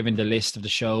you're given the list of the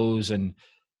shows, and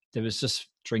there was just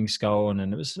drinks going,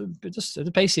 and it was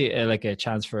basically like a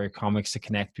chance for comics to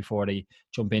connect before they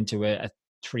jump into a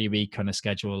 3-week kind of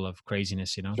schedule of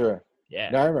craziness, you know. Sure.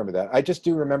 Yeah. No, I remember that. I just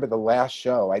do remember the last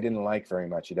show I didn't like very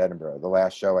much at Edinburgh. The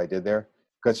last show I did there,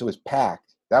 because it was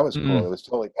packed. That was cool. It was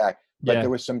totally packed. But there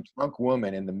was some drunk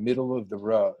woman in the middle of the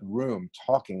room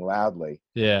talking loudly.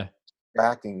 Yeah.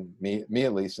 Distracting me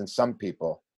at least, and some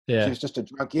people. Yeah. She was just a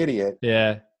drunk idiot.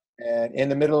 Yeah. And in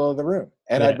the middle of the room.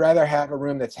 And I'd rather have a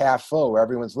room that's half full where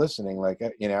everyone's listening, like,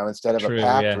 you know, instead of a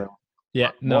packed room.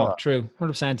 Yeah. No, true.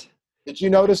 100%. Did you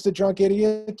notice the drunk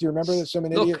idiot? Do you remember that some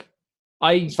idiot? Look,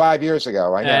 it's 5 years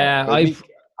ago. I know.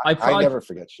 I never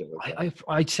forget shit like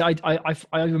that.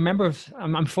 I remember.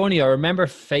 I'm funny. I remember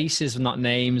faces, not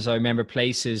names. I remember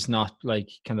places, not like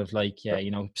kind of like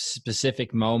you know,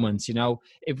 specific moments. You know,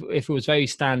 if it was very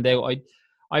standout,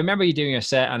 I remember you doing a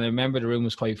set, and I remember the room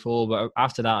was quite full. But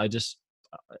after that,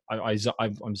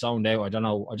 I'm zoned out. I don't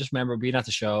know. I just remember being at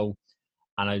the show,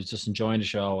 and I was just enjoying the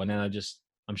show, and then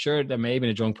I'm sure there may have been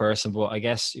a drunk person, but I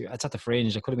guess it's at the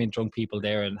Fringe. There could have been drunk people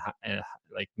there in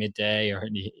like midday or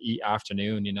in the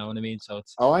afternoon. You know what I mean? So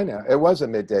it's. Oh, I know. It was a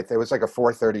midday. It was like a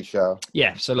 4:30 show.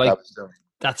 Yeah. So like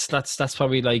that's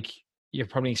probably like you're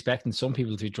probably expecting some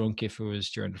people to be drunk if it was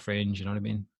during the Fringe. You know what I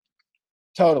mean?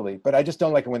 Totally. But I just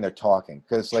don't like it when they're talking,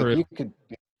 because like you could,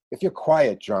 if you're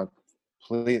quiet drunk,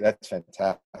 please, that's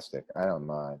fantastic. I don't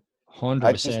mind. 100%.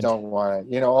 I just don't want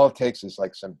to. You know, all it takes is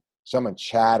like someone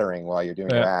chattering while you're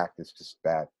doing your act. It's just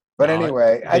bad. But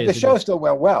anyway, the show still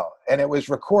went well, and it was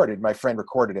recorded. My friend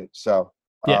recorded it, so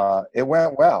it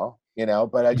went well. You know,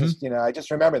 but I just, I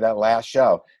just remember that last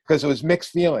show because it was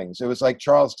mixed feelings. It was like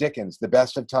Charles Dickens, the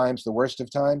best of times, the worst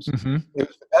of times. It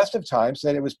was the best of times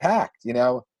that it was packed. You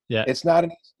know, it's not,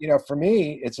 for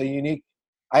me, it's a unique.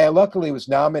 I luckily was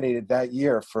nominated that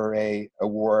year for a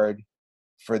award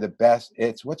for the best.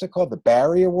 It's what's it called, the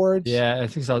Barry Awards? Yeah, I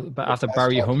think so. After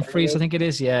Barry Humphries, I think it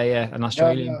is. Yeah, an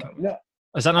Australian. No.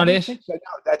 Is that not it? So. No,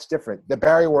 that's different. The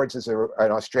Barry Awards is an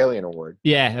Australian award.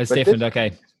 Yeah, it's different.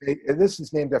 Okay. This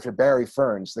is named after Barry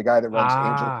Ferns, the guy that runs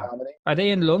Angel Comedy. Are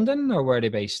they in London or where are they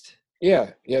based?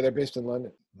 Yeah, they're based in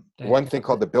London. One thing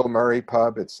called the Bill Murray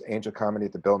Pub. It's Angel Comedy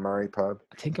at the Bill Murray Pub.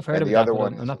 I think I've heard of the other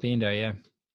one. I'm not being there. Yeah.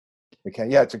 Okay.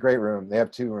 Yeah, it's a great room. They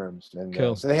have 2 rooms, and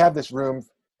cool. So they have this room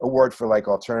award for like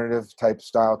alternative type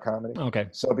style comedy. Okay.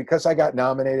 So because I got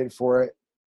nominated for it,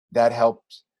 that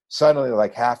helped. Suddenly,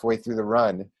 like halfway through the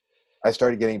run, I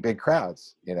started getting big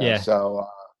crowds. So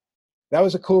that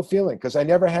was a cool feeling because I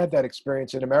never had that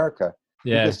experience in America.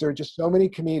 Yeah. Because there are just so many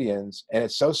comedians, and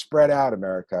it's so spread out,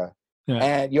 America. Yeah.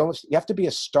 And you have to be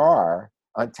a star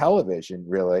on television.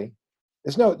 Really,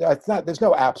 there's no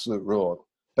absolute rule,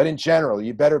 but in general,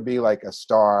 you better be like a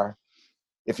star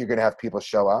if you're going to have people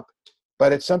show up.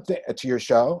 But it's something to your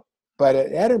show. But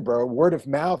at Edinburgh, word of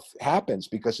mouth happens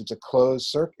because it's a closed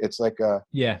circuit. It's like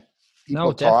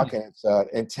people talk, and it's an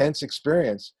intense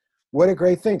experience. What a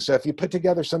great thing. So if you put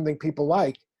together something people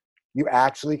like, you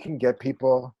actually can get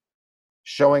people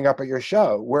showing up at your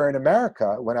show. Where in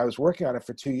America, when I was working on it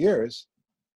for 2 years,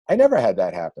 I never had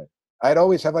that happen. I'd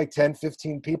always have like 10,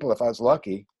 15 people if I was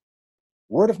lucky.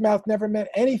 Word of mouth never meant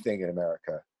anything in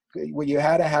America. What you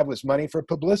had to have was money for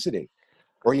publicity,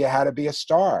 or you had to be a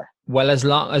star. Well, as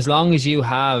long as you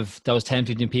have those 10,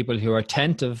 15 people who are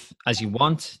attentive as you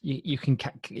want, you can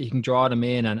draw them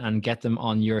in and get them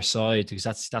on your side, because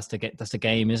that's the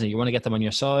game, isn't it? You want to get them on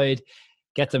your side,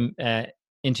 get them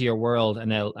into your world,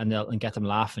 and get them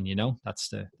laughing.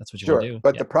 That's what you want to do.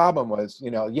 But the problem was,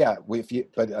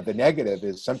 but the negative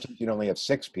is sometimes you only have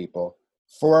 6 people,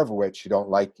 4 of which don't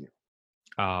like you.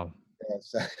 Oh.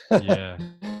 Yeah.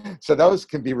 So those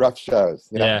can be rough shows.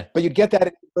 Yeah. But you'd get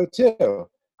that too.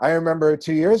 I remember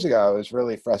 2 years ago, it was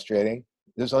really frustrating.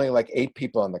 There's only like 8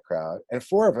 people in the crowd, and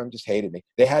 4 of them just hated me.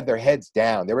 They had their heads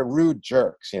down. They were rude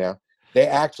jerks, They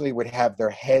actually would have their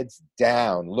heads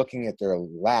down, looking at their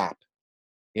lap,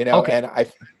 Okay. And I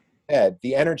said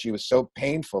the energy was so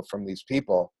painful from these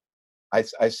people.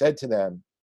 I said to them,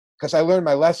 because I learned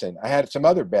my lesson. I had some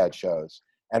other bad shows,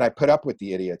 and I put up with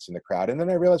the idiots in the crowd. And then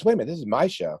I realized, wait a minute, this is my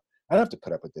show. I don't have to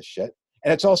put up with this shit.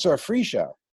 And it's also a free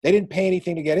show. They didn't pay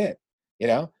anything to get in.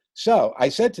 So I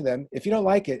said to them, if you don't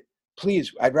like it,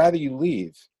 please, I'd rather you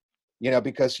leave,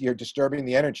 because you're disturbing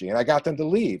the energy. And I got them to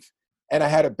leave. And I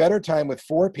had a better time with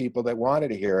 4 people that wanted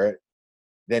to hear it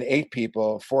than 8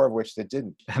 people, 4 of which that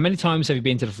didn't. How many times have you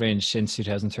been to the Fringe since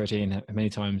 2013? How many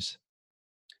times?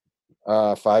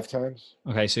 5 times.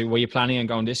 Okay, so were you planning on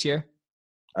going this year?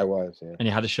 I was, yeah. And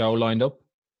you had a show lined up?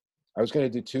 I was going to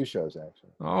do 2 shows,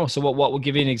 actually. Oh, so what would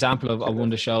give you an example of one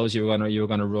of the shows you were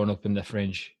gonna run up in the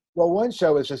Fringe? Well, one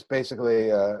show was just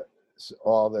basically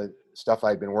all the stuff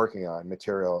I'd been working on,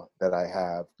 material that I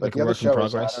have. But Like the a other work in show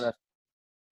was, progress?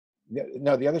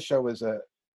 no, the other show was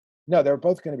no, they were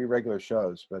both going to be regular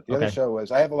shows. But the other Okay. show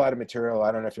was, I have a lot of material.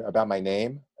 I don't know if about my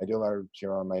name. I do a lot of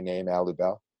material on my name, Al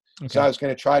Lubell. Okay. So I was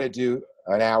going to try to do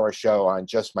an hour show on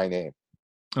just my name.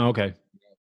 Okay.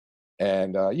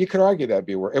 And you could argue that'd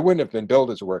be it wouldn't have been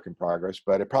billed as a work in progress,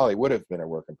 but it probably would have been a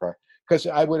work in progress because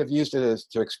I would have used it as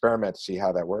to experiment to see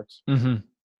how that works. Mm-hmm.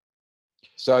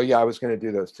 So yeah, I was going to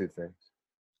do those 2 things.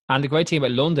 And the great thing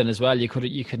about London as well,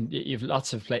 you've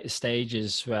lots of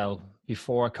stages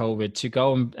before COVID to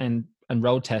go and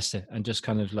road test it and just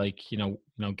kind of like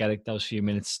get those few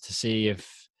minutes to see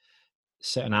if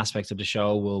certain aspects of the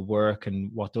show will work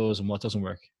and what does and what doesn't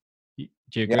work.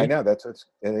 Do you agree? Yeah, I know. That's what's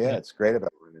it's great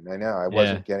about London. I know. I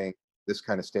wasn't getting this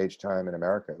kind of stage time in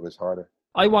America. It was harder.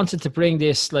 I wanted to bring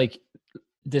this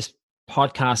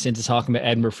podcast into talking about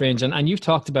Edinburgh Fringe, and you've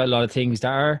talked about a lot of things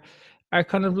that are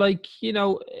kind of like,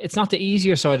 it's not the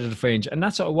easier side of the Fringe, and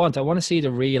that's what I want. I want to see the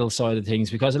real side of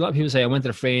things, because a lot of people say I went to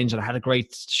the Fringe and I had a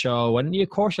great show, and of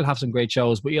course you'll have some great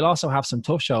shows, but you'll also have some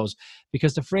tough shows,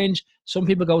 because the Fringe, some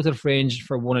people go to the Fringe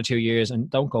for 1 or 2 years and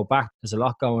don't go back. There's a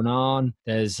lot going on.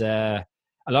 There's a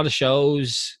lot of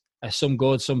shows, some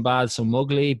good, some bad, some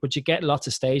ugly, but you get lots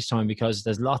of stage time because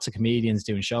there's lots of comedians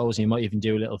doing shows, and you might even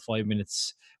do a little 5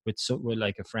 minutes with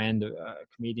like a friend, a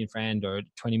comedian friend, or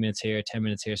 20 minutes here, 10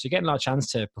 minutes here. So you're getting a lot of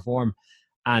chance to perform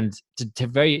and to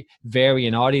very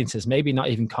varying audiences, maybe not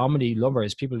even comedy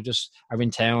lovers, people who just are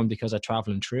in town because they're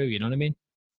traveling through, you know what I mean?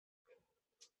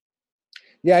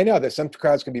 Yeah, I know that some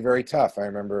crowds can be very tough. I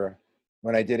remember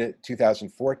when I did it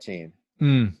 2014,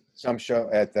 some show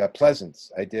at the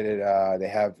Pleasance. I did it, they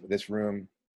have this room,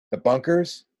 the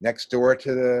Bunkers, next door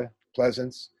to the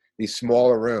Pleasance, these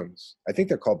smaller rooms. I think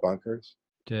they're called Bunkers.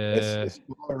 It's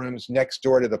smaller rooms next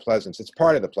door to the Pleasance. It's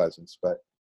part of the Pleasance, but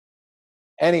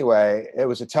anyway, it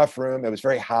was a tough room. It was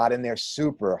very hot in there,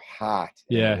 super hot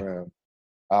in the room.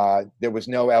 There was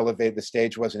no elevator. The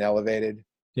stage wasn't elevated.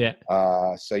 Yeah.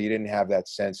 So you didn't have that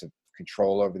sense of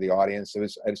control over the audience. I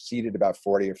was seated about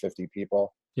 40 or 50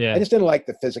 people. Yeah. I just didn't like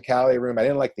the physicality of the room. I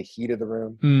didn't like the heat of the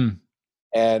room.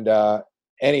 And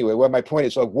anyway, what my point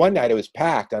is, like one night it was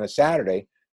packed on a Saturday,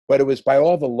 but it was by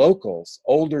all the locals,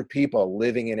 older people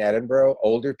living in Edinburgh,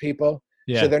 older people.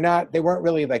 Yeah. So they weren't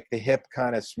really like the hip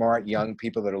kind of smart young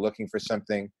people that are looking for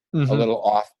something a little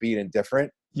offbeat and different.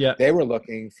 Yeah. They were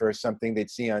looking for something they'd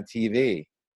see on TV,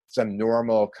 some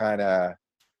normal kind of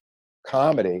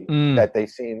comedy that they've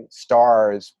seen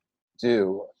stars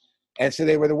do. And so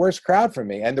they were the worst crowd for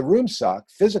me. And the room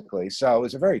sucked physically. So it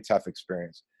was a very tough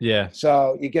experience. Yeah.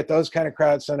 So you get those kind of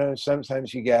crowds.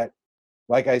 Sometimes you get,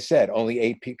 like I said, only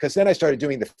 8 people. Because then I started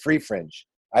doing the free Fringe.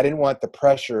 I didn't want the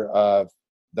pressure of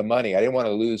the money. I didn't want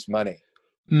to lose money.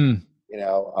 So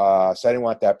I didn't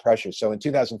want that pressure. So in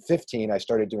 2015, I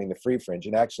started doing the free Fringe.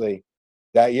 And actually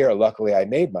that year, luckily, I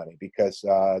made money because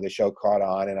the show caught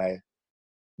on and I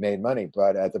made money,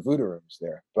 but at the Voodoo Rooms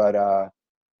there. But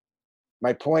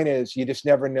my point is, you just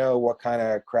never know what kind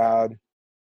of crowd.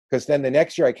 Because then the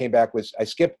next year I came back I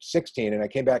skipped 16 and I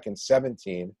came back in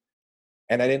 17.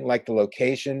 And I didn't like the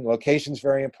location. Location's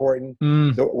very important.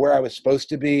 Where I was supposed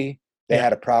to be, they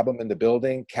had a problem in the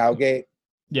building, Cowgate.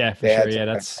 Yeah, for they sure. Had Yeah,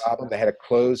 that's a problem. They had to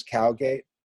close Cowgate.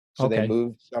 So okay. They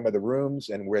moved some of the rooms,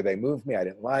 and where they moved me, I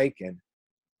didn't like. And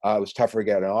it was tougher to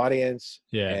get an audience.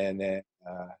 Yeah. And then,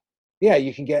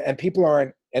 you can get, and people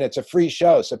aren't, and it's a free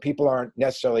show. So people aren't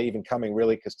necessarily even coming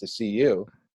really to see you.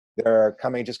 They're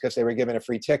coming just because they were given a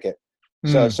free ticket.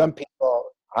 So some people,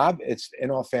 it's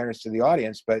in all fairness to the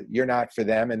audience, but you're not for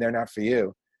them and they're not for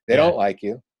you. They don't like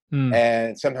you.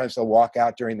 And sometimes they'll walk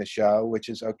out during the show, which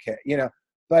is okay,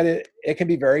 but it can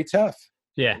be very tough.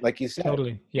 Yeah. Like you said.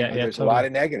 Totally. Yeah. There's totally. a lot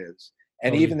of negatives.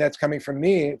 And Totally. even that's coming from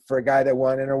me for a guy that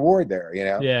won an award there,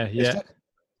 Yeah. It's Yeah. tough.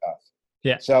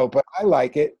 Yeah. So, but I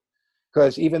like it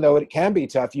because even though it can be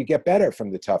tough, you get better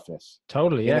from the toughness.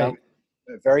 Totally. Yeah.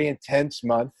 A very intense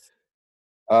month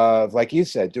of, like you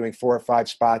said, doing 4 or 5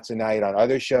 spots a night on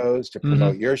other shows to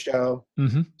promote your show.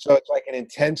 So it's like an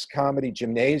intense comedy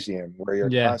gymnasium where you're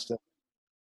constantly,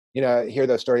 hear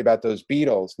the story about the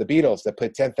Beatles that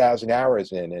put 10,000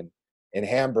 hours in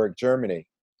Hamburg, Germany,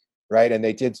 right? And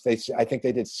I think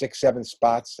they did 6-7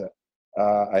 spots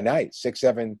a night,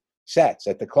 6-7 sets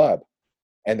at the club.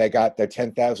 and they got their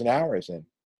 10,000 hours in.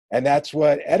 And that's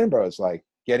what Edinburgh is like,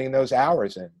 getting those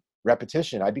hours in,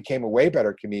 repetition. I became a way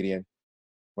better comedian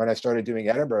when I started doing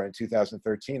Edinburgh in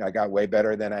 2013. I got way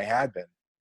better than I had been.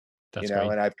 That's great.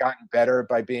 And I've gotten better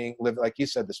by like you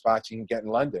said, the spots you can get in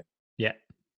London. Yeah.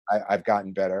 I've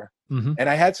gotten better. Mm-hmm. And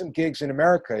I had some gigs in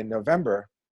America in November,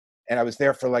 and I was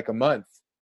there for like a month.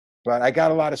 But I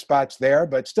got a lot of spots there,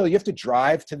 but still you have to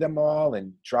drive to them all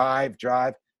and drive.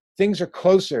 Things are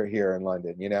closer here in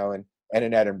London, and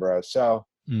in Edinburgh. So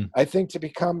I think to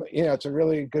become, it's a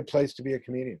really good place to be a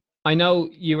comedian. I know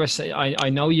you were saying, I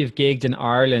know you've gigged in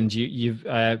Ireland. You've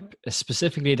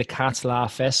specifically the Cats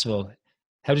Laugh Festival.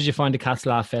 How did you find the Cats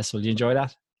Laugh Festival? Did you enjoy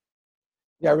that?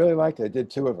 Yeah, I really liked it. I did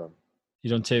 2 of them. You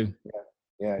done 2?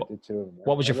 Yeah, I did 2 of them.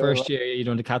 What was your first year you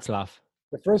done the Cats Laugh?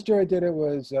 The first year I did it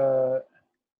was,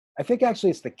 I think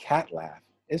actually it's the Cat Laugh,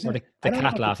 isn't it? The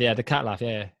Cat Laugh, yeah, the Cat Laugh,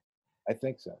 yeah. I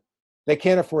think so. They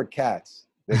can't afford cats.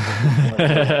 But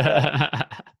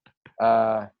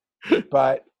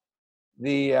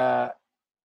I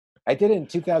did it in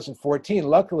 2014.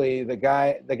 Luckily, the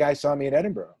guy saw me in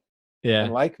Edinburgh,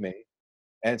 and liked me,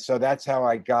 and so that's how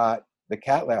I got the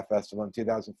Cat Laugh Festival in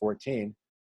 2014,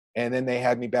 and then they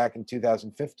had me back in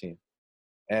 2015,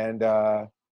 and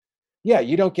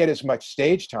you don't get as much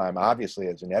stage time obviously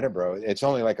as in Edinburgh. It's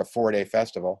only like a 4-day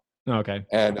festival. Okay,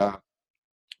 and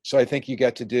so I think you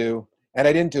get to do, and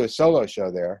I didn't do a solo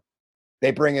show there. They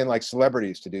bring in like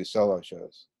celebrities to do solo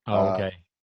shows. Oh, okay.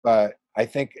 But I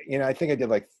think, I did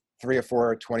like 3 or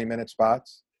 4 20-minute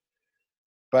spots,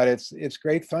 but it's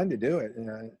great fun to do it.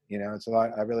 It's a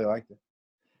lot. I really liked it.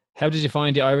 How did you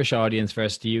find the Irish audience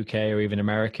versus the UK or even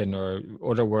American or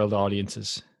other world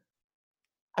audiences?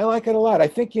 I like it a lot. I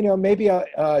think, maybe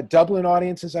Dublin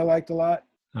audiences I liked a lot.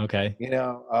 Okay.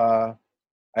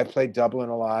 I played Dublin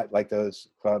a lot, like those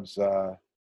clubs.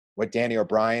 What Danny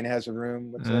O'Brien has a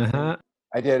room.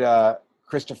 I did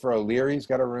Christopher O'Leary's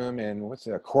got a room in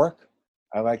Cork.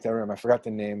 I like that room. I forgot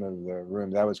the name of the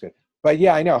room. That was good. But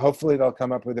yeah, I know. Hopefully they'll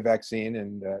come up with a vaccine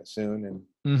and soon,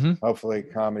 and hopefully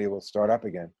comedy will start up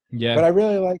again. Yeah. But I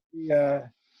really like the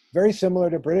very similar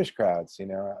to British crowds.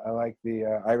 I like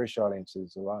the Irish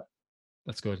audiences a lot.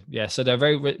 That's good. Yeah, so they're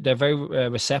very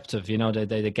receptive.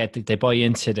 They buy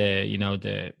into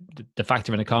the fact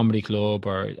they're in a comedy club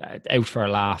or out for a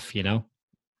laugh. Yeah.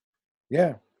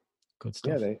 Good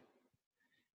stuff.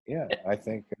 Yeah, I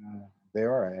think they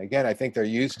are. Again, I think they're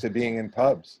used to being in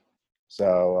pubs,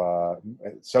 so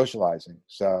socializing.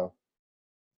 So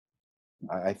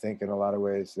I think in a lot of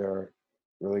ways they're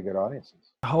really good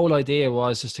audiences. The whole idea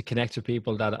was just to connect with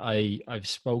people that I've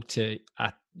spoke to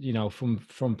at from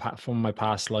my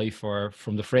past life or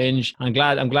from the Fringe. I'm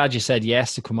glad you said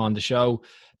yes to come on the show,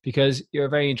 because you're a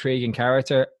very intriguing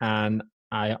character, and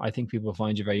I think people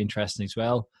find you very interesting as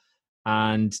well.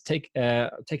 And take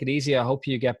it easy. I hope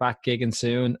you get back gigging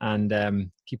soon,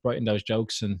 and keep writing those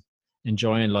jokes and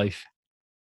enjoying life.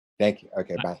 Thank you.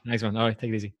 Okay, bye. Next one. All right, take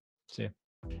it easy. See you.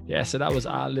 Yeah, so that was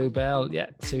Al Lubell. Yeah,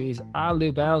 so he's Al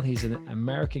Lubell. He's an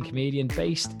American comedian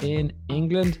based in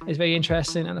England. He's very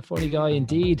interesting and a funny guy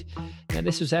indeed. Now,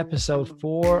 this was episode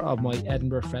 4 of my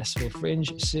Edinburgh Festival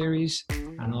Fringe series,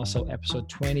 and also episode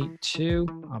 22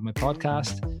 of my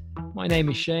podcast. My name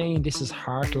is Shane. This is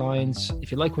Heartlines.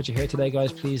 If you like what you hear today,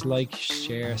 guys, please like,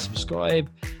 share,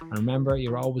 subscribe. And remember,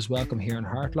 you're always welcome here on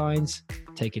Heartlines.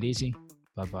 Take it easy.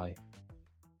 Bye-bye.